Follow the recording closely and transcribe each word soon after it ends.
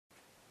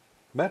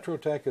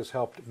MetroTech has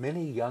helped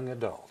many young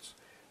adults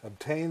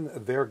obtain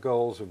their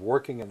goals of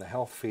working in the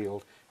health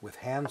field with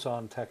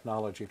hands-on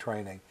technology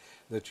training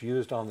that's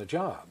used on the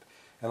job.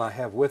 And I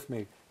have with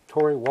me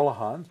Tori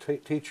Wolohon,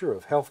 teacher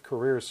of Health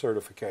Careers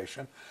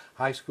Certification,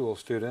 high school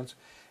students,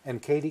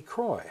 and Katie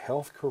Cory,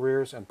 Health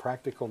Careers and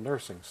Practical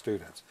Nursing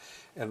students.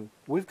 And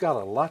we've got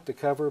a lot to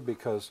cover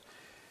because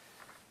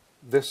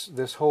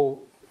this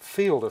whole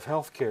field of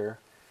healthcare,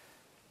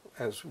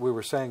 as we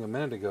were saying a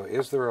minute ago,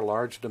 is there a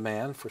large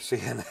demand for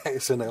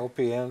CNAs and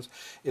LPNs?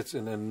 It's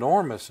an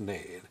enormous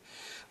need.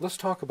 Let's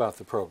talk about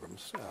the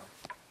programs.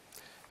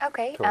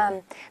 Okay,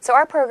 so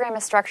our program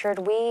is structured.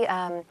 We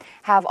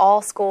have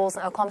all schools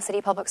in Oklahoma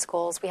City Public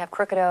Schools. We have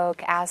Crooked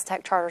Oak,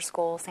 Aztec Charter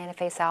School, Santa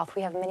Fe South.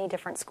 We have many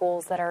different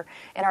schools that are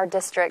in our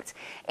district.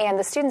 And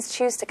the students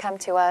choose to come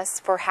to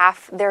us for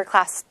half their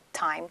class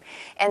time.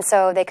 And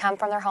so they come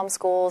from their home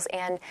schools,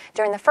 and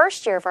during the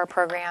first year of our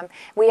program,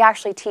 we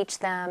actually teach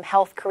them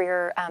health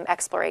career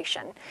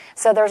exploration.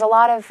 So there's a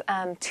lot of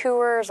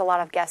tours, a lot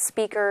of guest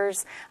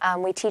speakers.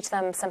 We teach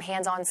them some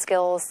hands-on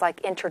skills,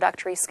 like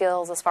introductory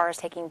skills as far as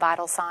taking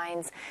vital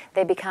signs.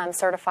 They become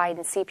certified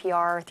in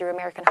CPR through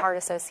American Heart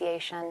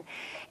Association.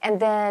 And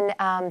then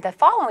the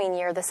following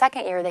year, the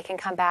second year, they can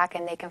come back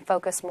and they can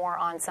focus more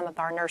on some of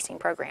our nursing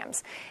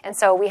programs. And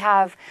so we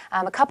have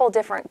a couple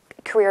different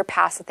career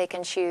paths that they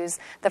can choose.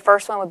 The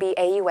first one would be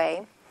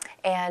AUA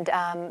and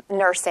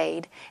nurse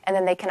aid, and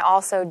then they can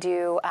also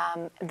do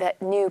the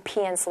new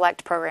PN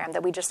Select program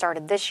that we just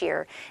started this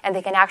year, and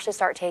they can actually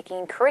start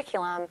taking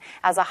curriculum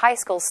as a high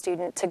school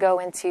student to go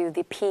into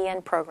the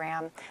PN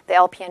program, the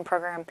LPN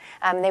program.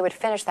 They would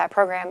finish that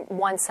program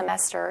one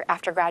semester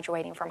after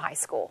graduating from high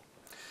school.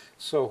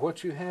 So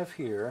what you have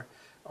here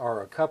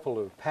are a couple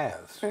of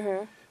paths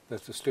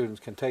that the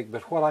students can take,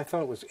 but what I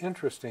thought was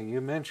interesting,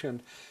 you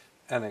mentioned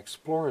an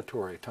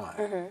exploratory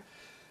time.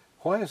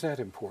 Why is that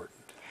important?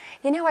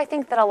 You know, I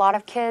think that a lot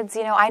of kids,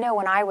 I know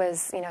when I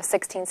was,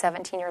 16,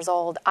 17 years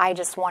old, I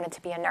just wanted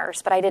to be a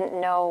nurse, but I didn't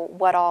know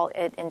what all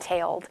it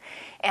entailed.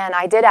 And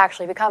I did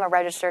actually become a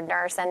registered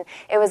nurse, and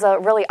it was a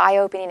really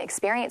eye-opening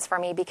experience for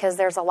me because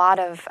there's a lot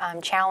of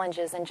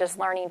challenges in just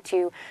learning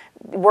to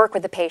work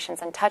with the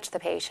patients and touch the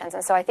patients.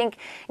 And so I think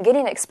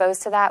getting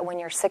exposed to that when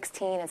you're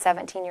 16 and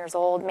 17 years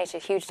old makes a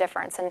huge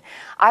difference. And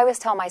I always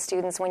tell my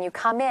students, when you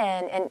come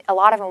in, and a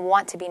lot of them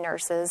want to be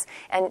nurses,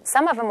 and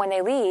some of them when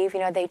they leave,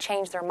 they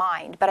change their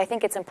mind. But I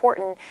think it's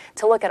important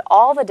to look at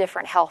all the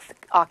different health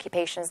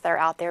occupations that are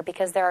out there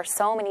because there are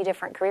so many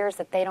different careers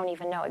that they don't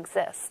even know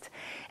exist.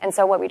 And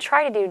so what we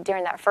try to do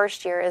during that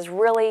first year is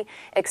really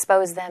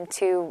expose them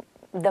to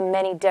the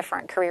many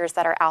different careers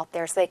that are out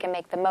there so they can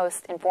make the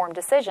most informed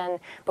decision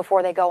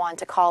before they go on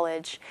to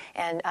college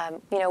and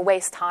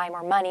waste time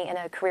or money in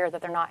a career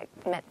that they're not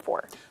meant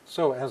for.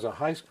 So as a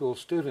high school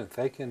student,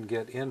 they can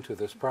get into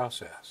this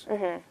process.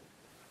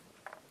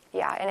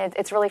 Yeah, and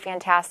it's really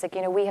fantastic.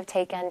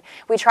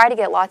 We try to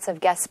get lots of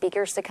guest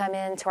speakers to come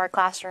into our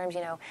classrooms,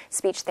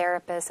 speech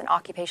therapists and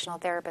occupational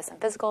therapists and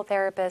physical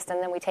therapists,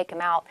 and then we take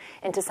them out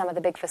into some of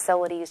the big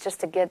facilities just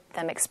to get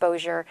them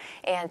exposure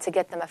and to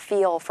get them a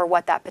feel for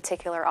what that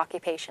particular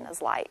occupation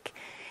is like.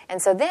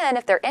 And so then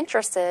if they're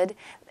interested,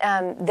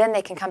 then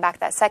they can come back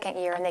that second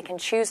year and they can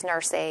choose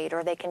nurse aid,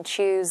 or they can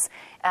choose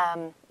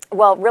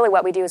well, really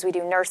what we do is we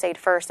do nurse aid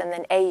first and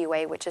then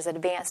AUA, which is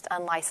Advanced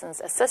Unlicensed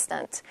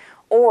Assistant,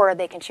 or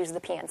they can choose the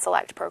PN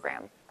Select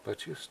program.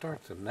 But you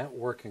start the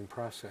networking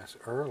process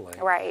early.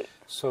 Right.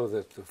 So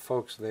that the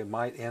folks they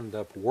might end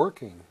up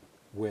working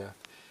with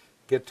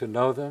get to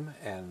know them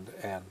and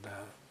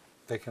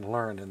they can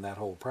learn in that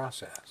whole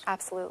process.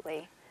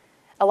 Absolutely.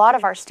 A lot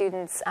of our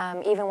students,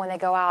 even when they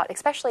go out,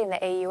 especially in the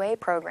AUA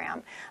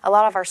program, a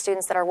lot of our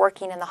students that are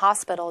working in the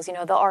hospitals,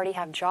 they'll already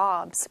have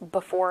jobs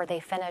before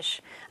they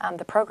finish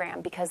the program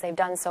because they've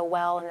done so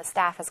well and the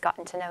staff has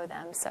gotten to know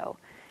them. So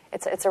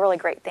it's a really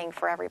great thing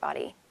for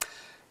everybody.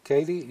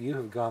 Katie, you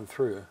have gone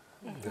through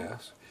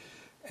this,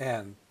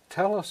 and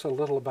tell us a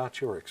little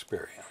about your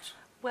experience.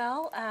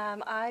 Well,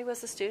 I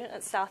was a student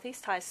at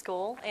Southeast High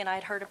School, and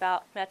I'd heard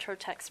about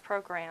MetroTech's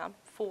program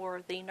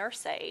for the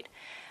nurse aid.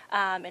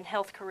 And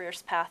health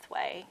careers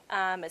pathway.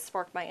 It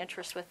sparked my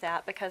interest with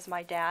that because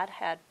my dad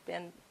had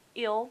been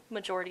ill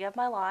majority of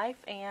my life,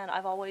 and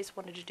I've always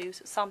wanted to do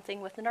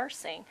something with the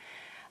nursing.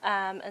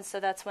 And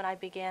so that's when I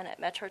began at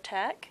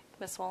MetroTech.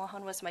 Miss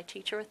Wolohon was my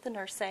teacher with the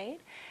nurse aid,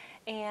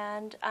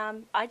 and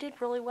I did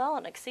really well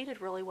and exceeded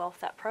really well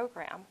with that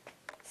program.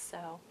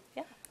 So,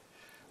 yeah.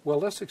 Well,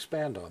 let's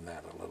expand on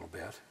that a little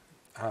bit.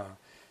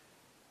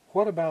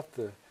 What about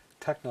the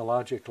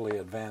technologically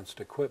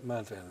advanced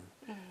equipment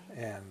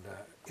and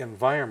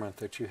environment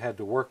that you had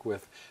to work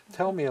with?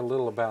 Tell me a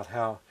little about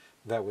how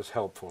that was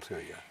helpful to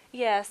you.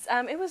 Yes,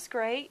 it was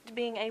great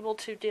being able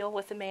to deal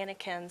with the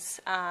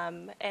mannequins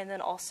and then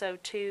also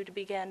to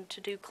begin to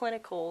do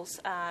clinicals,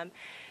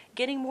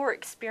 getting more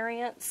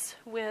experience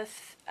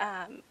with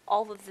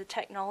all of the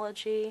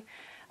technology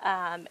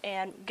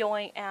and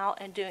going out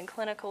and doing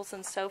clinicals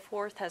and so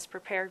forth has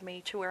prepared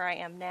me to where I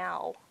am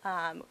now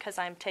because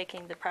I'm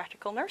taking the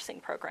practical nursing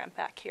program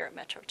back here at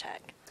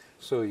MetroTech.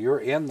 So you're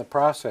in the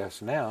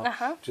process now,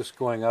 Uh-huh. just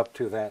going up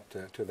to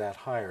that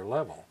higher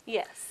level.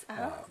 Yes.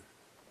 Uh-huh.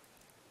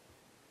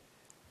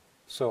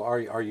 So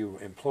are you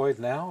employed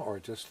now, or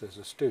just as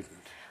a student?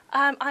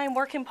 I'm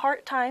working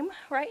part-time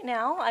right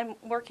now. I'm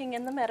working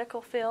in the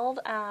medical field.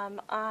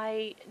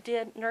 I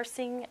did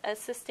nursing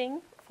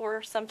assisting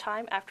for some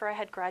time after I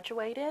had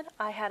graduated.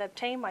 I had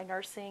obtained my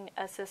nursing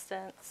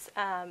assistance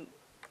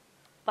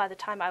by the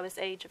time I was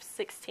age of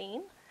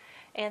 16.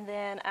 And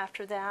then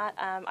after that,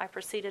 I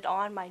proceeded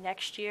on my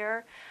next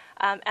year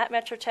at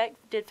Metro Tech,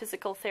 did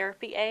physical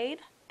therapy aid,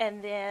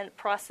 and then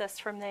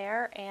processed from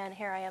there. And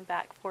here I am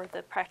back for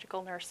the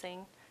practical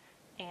nursing,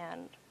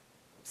 and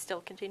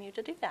still continue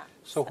to do that.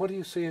 So what do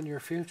you see in your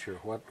future?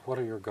 What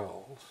are your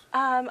goals?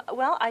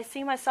 Well, I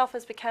see myself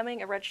as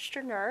becoming a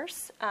registered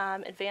nurse,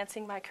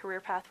 advancing my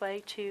career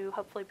pathway to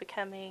hopefully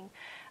becoming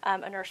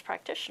a nurse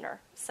practitioner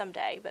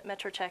someday. But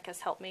Metro Tech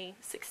has helped me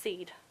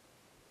succeed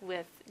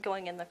with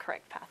going in the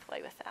correct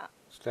pathway with that.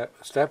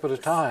 Step at a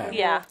time.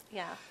 Yeah,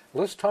 yeah.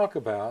 Let's talk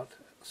about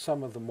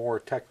some of the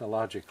more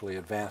technologically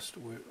advanced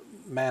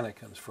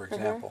mannequins, for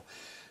example.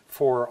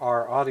 For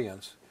our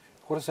audience,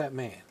 what does that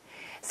mean?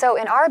 So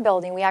in our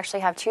building, we actually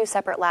have two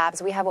separate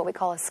labs. We have what we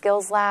call a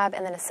skills lab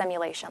and then a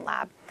simulation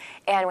lab.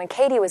 And when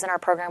Katie was in our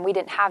program, we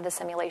didn't have the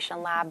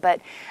simulation lab,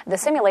 but the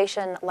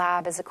simulation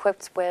lab is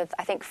equipped with,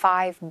 I think,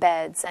 5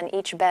 beds, and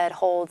each bed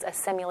holds a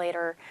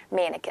simulator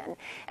mannequin.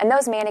 And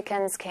those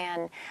mannequins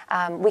can,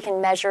 we can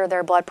measure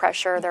their blood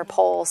pressure, their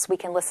pulse, we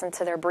can listen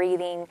to their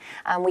breathing,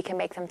 we can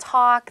make them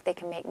talk, they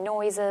can make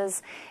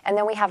noises, and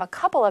then we have a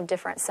couple of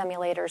different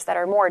simulators that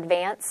are more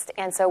advanced,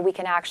 and so we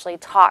can actually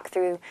talk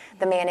through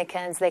the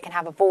mannequins, they can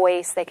have a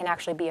voice, they can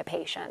actually be a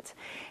patient.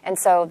 And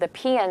so the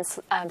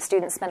PN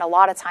students spend a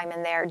lot of time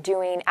in there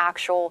doing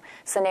actual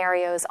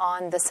scenarios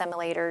on the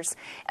simulators.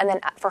 And then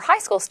for high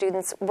school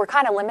students, we're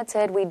kind of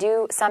limited. We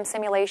do some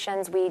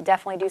simulations. We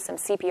definitely do some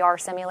CPR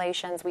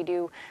simulations. We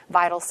do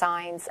vital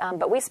signs.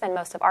 But we spend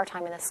most of our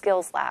time in the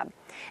skills lab.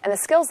 And the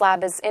skills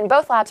lab is, in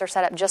both labs are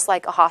set up just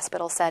like a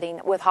hospital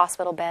setting with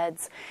hospital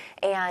beds.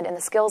 And in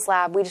the skills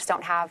lab, we just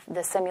don't have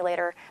the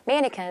simulator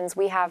mannequins.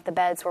 We have the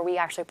beds where we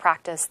actually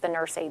practice the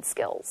nurse aid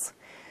skills.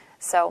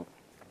 So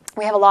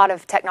we have a lot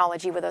of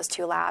technology with those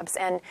two labs.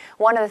 And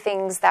one of the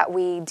things that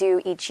we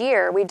do each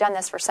year, we've done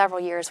this for several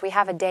years, we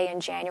have a day in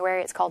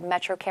January. It's called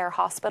Metro Care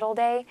Hospital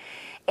Day.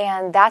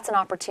 And that's an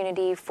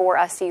opportunity for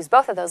us to use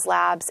both of those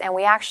labs. And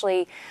we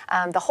actually,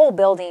 the whole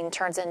building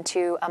turns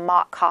into a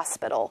mock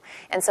hospital.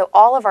 And so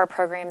all of our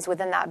programs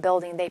within that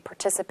building, they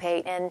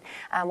participate in.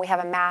 We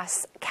have a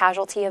mass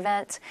casualty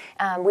event.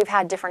 We've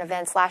had different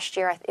events. Last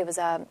year, it was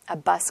a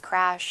bus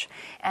crash.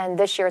 And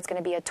this year, it's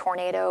going to be a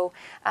tornado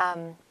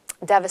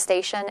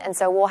devastation, and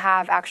so we'll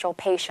have actual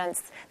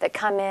patients that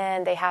come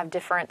in, they have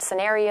different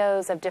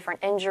scenarios of different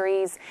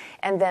injuries,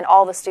 and then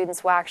all the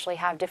students will actually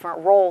have different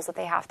roles that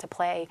they have to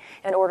play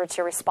in order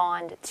to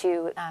respond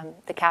to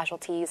the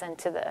casualties and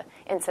to the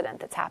incident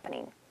that's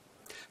happening.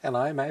 And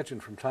I imagine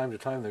from time to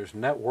time there's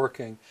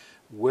networking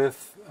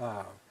with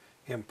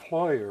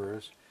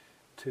employers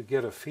to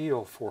get a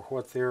feel for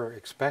what they're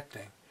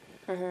expecting,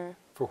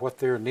 for what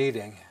they're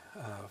needing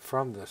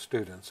from the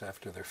students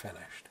after they're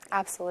finished.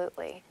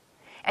 Absolutely.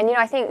 And, you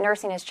know, I think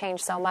nursing has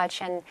changed so much,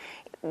 and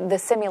the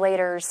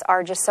simulators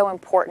are just so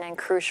important and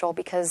crucial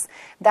because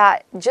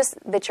that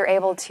you're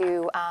able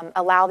to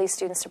allow these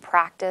students to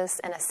practice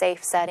in a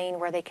safe setting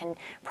where they can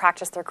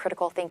practice their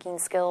critical thinking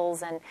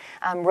skills and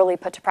really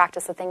put to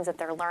practice the things that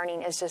they're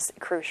learning is just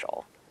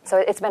crucial. So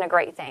it's been a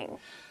great thing.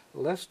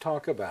 Let's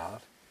talk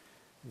about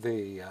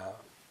the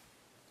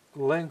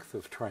length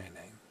of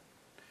training.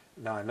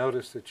 Now, I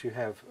noticed that you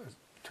have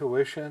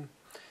tuition.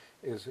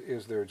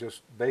 Is there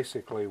just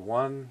basically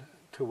one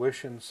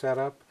tuition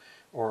setup,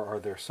 or are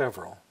there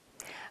several?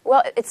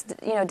 Well, it's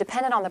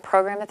dependent on the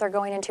program that they're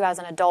going into as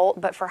an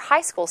adult, but for high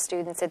school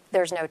students,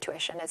 there's no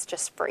tuition. It's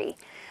just free.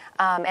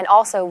 And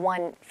also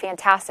one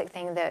fantastic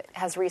thing that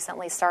has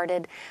recently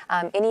started,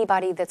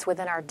 anybody that's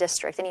within our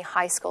district, any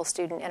high school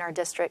student in our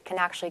district can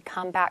actually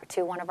come back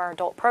to one of our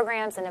adult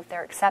programs, and if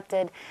they're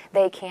accepted,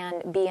 they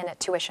can be in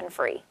it tuition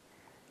free.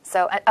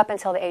 So up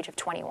until the age of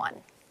 21.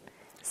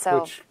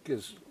 So, which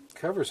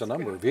covers a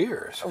number of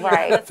years.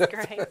 Right. That's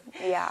great.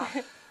 Yeah.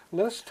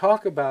 Let's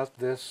talk about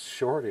this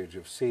shortage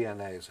of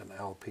CNAs and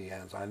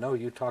LPNs. I know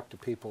you talk to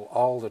people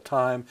all the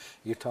time.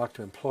 You talk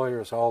to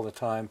employers all the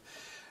time.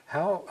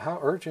 How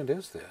urgent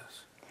is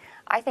this?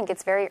 I think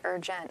it's very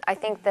urgent. I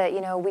think that,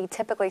 we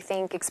typically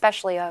think,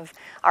 especially of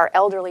our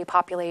elderly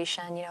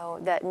population,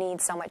 that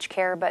needs so much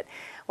care. But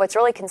what's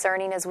really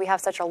concerning is we have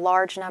such a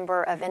large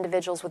number of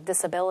individuals with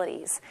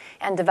disabilities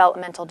and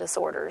developmental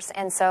disorders.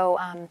 And so,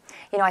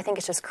 I think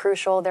it's just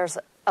crucial. There's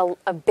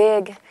a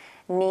big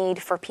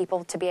need for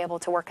people to be able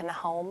to work in the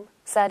home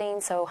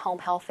setting, so home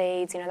health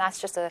aides,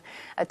 that's just a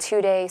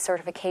 2-day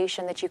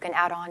certification that you can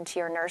add on to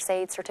your nurse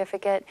aide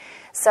certificate.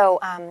 So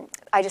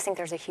I just think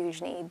there's a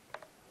huge need.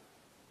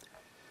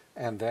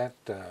 And that,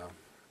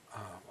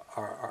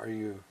 are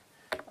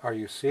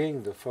you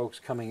seeing the folks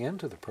coming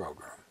into the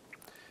program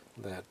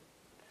that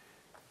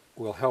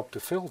will help to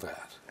fill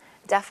that?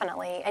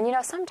 definitely. And,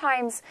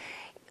 sometimes,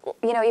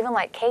 even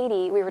like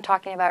Katie, we were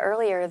talking about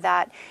earlier,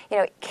 that,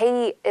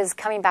 Katie is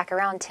coming back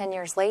around 10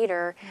 years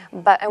later,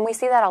 and we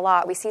see that a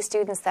lot. We see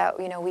students that,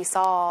 we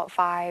saw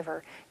 5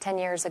 or 10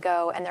 years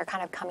ago, and they're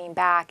kind of coming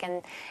back.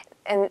 And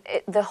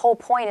the whole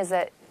point is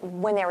that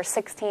when they were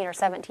 16 or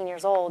 17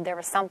 years old, there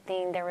was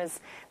something that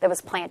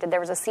was planted. There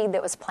was a seed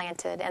that was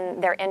planted,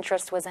 and their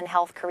interest was in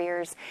health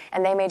careers.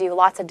 And they may do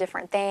lots of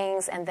different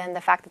things, and then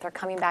the fact that they're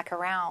coming back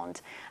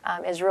around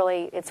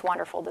it's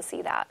wonderful to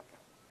see that.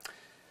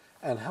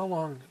 And how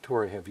long,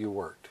 Tori, have you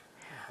worked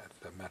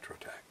at Metro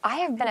Tech? I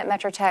have been at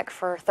Metro Tech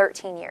for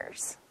 13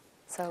 years,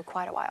 so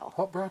quite a while.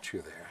 What brought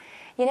you there?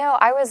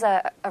 I was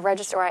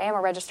I am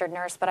a registered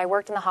nurse, but I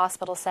worked in the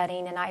hospital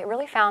setting, and I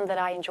really found that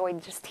I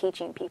enjoyed just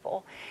teaching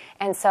people.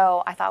 And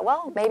so I thought,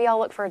 well, maybe I'll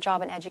look for a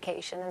job in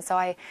education. And so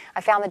I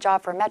found the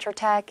job for Metro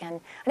Tech,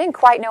 and I didn't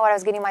quite know what I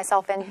was getting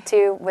myself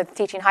into with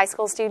teaching high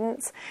school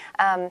students,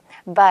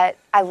 but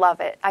I love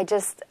it. I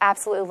just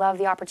absolutely love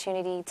the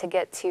opportunity to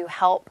get to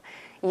help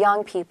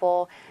young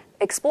people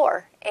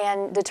explore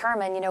and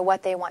determine,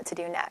 what they want to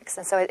do next.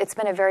 And so it's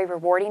been a very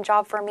rewarding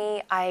job for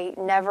me. I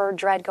never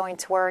dread going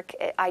to work.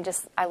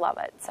 I love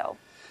it. So.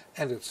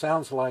 And it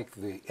sounds like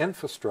the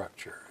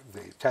infrastructure,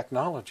 the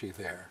technology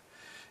there,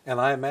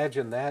 and I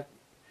imagine that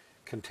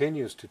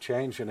continues to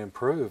change and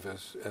improve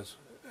as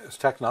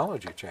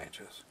technology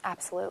changes.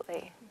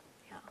 Absolutely.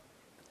 Yeah.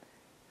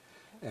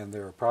 And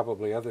there are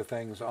probably other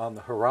things on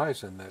the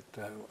horizon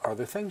that are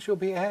there things you'll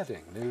be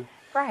adding,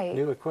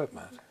 new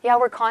equipment. Yeah,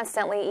 we're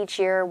constantly, each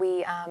year,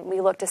 we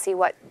look to see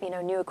what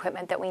new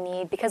equipment that we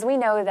need, because we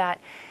know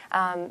that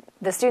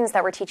the students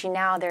that we're teaching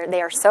now,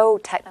 they are so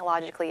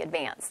technologically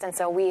advanced, and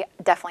so we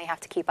definitely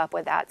have to keep up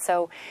with that.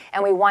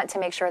 And we want to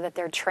make sure that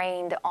they're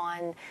trained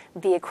on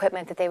the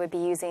equipment that they would be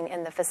using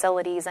in the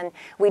facilities. And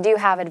we do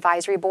have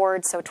advisory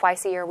boards, so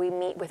twice a year we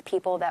meet with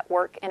people that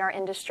work in our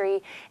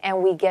industry,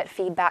 and we get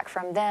feedback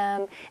from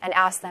them and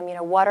ask them,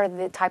 what are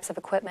the types of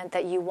equipment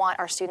that you want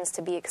our students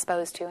to be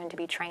exposed to and to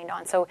be trained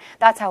on. So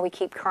that's how we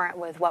keep current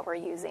with what we're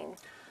using.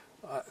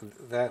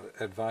 That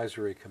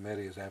advisory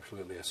committee is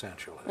absolutely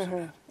essential, isn't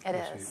it? It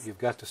is. You've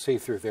got to see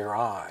through their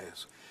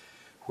eyes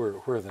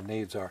where the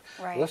needs are.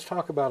 Right. Let's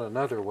talk about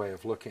another way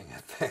of looking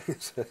at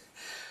things.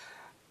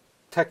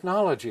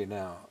 Technology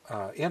now,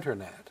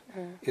 internet,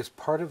 is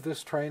part of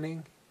this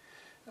training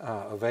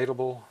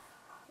available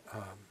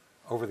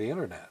over the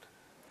internet?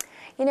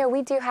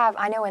 We do have,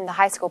 I know in the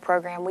high school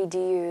program, we do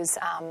use,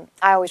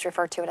 I always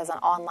refer to it as an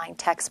online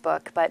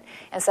textbook, but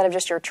instead of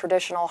just your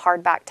traditional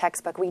hardback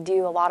textbook, we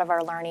do a lot of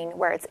our learning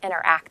where it's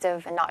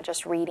interactive and not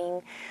just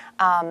reading.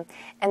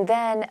 And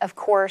then, of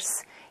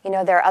course,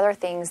 there are other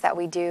things that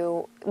we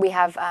do. We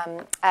have,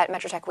 at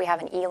Metro Tech, we have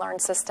an e-learn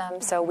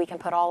system, so we can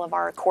put all of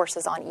our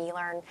courses on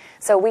e-learn.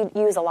 So we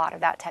use a lot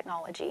of that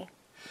technology.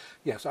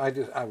 Yes,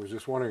 I was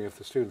just wondering if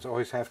the students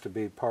always have to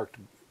be parked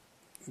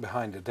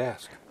behind a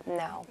desk.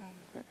 No.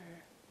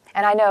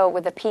 And I know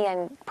with the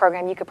PN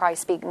program, you could probably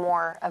speak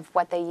more of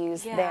what they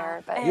use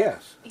there. But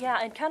yes. Yeah,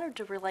 and kind of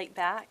to relate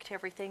back to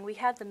everything, we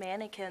had the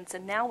mannequins,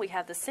 and now we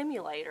have the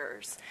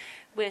simulators,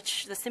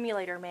 which the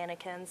simulator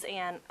mannequins,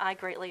 and I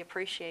greatly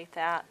appreciate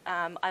that.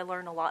 I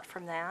learn a lot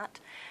from that.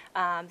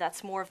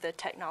 That's more of the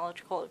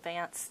technological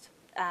advanced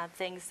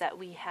things that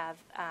we have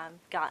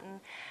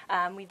gotten.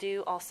 We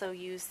do also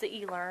use the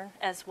e-learn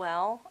as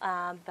well,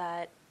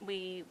 but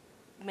we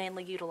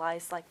mainly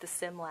utilize like the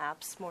sim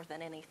labs more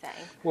than anything.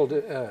 Well,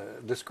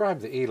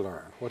 describe the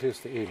e-learn. What is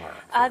the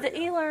e-learn? The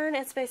e-learn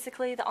is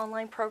basically the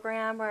online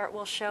program where it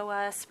will show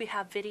us, we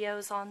have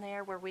videos on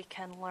there where we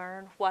can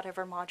learn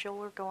whatever module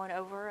we're going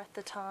over at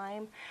the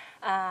time.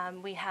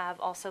 We have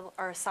also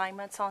our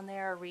assignments on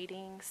there, our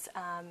readings,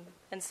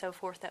 and so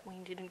forth that we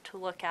need to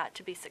look at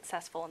to be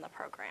successful in the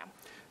program.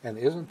 And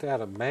isn't that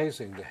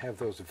amazing to have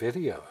those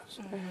videos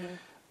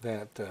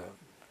that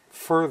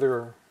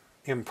further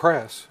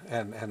impress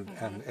and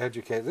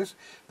educate?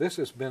 This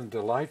has been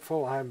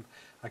delightful.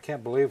 I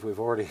can't believe we've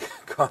already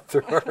gone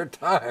through our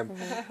time.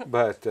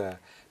 But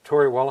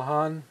Tori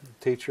Wolohon,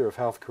 teacher of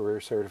health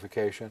career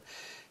certification,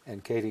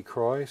 and Katie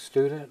Cory,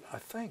 student, I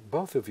thank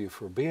both of you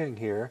for being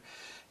here,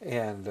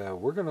 and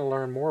we're going to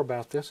learn more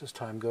about this as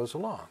time goes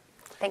along.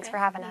 Thanks for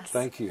having us.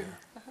 Thank you.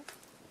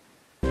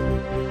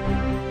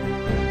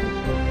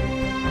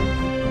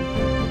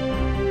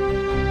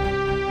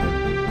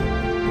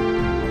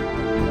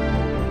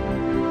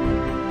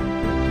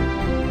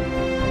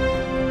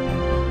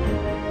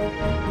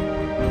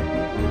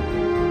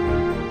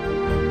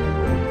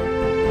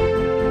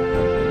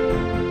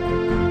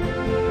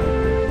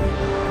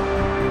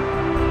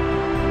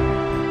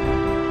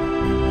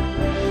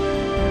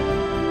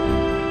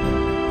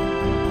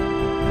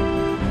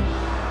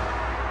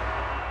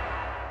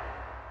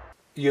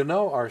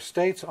 Our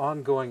state's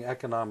ongoing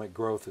economic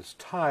growth is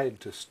tied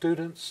to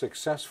students'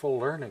 successful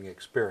learning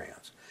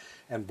experience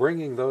and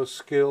bringing those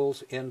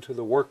skills into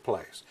the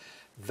workplace.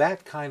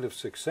 That kind of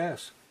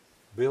success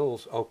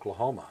builds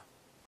Oklahoma.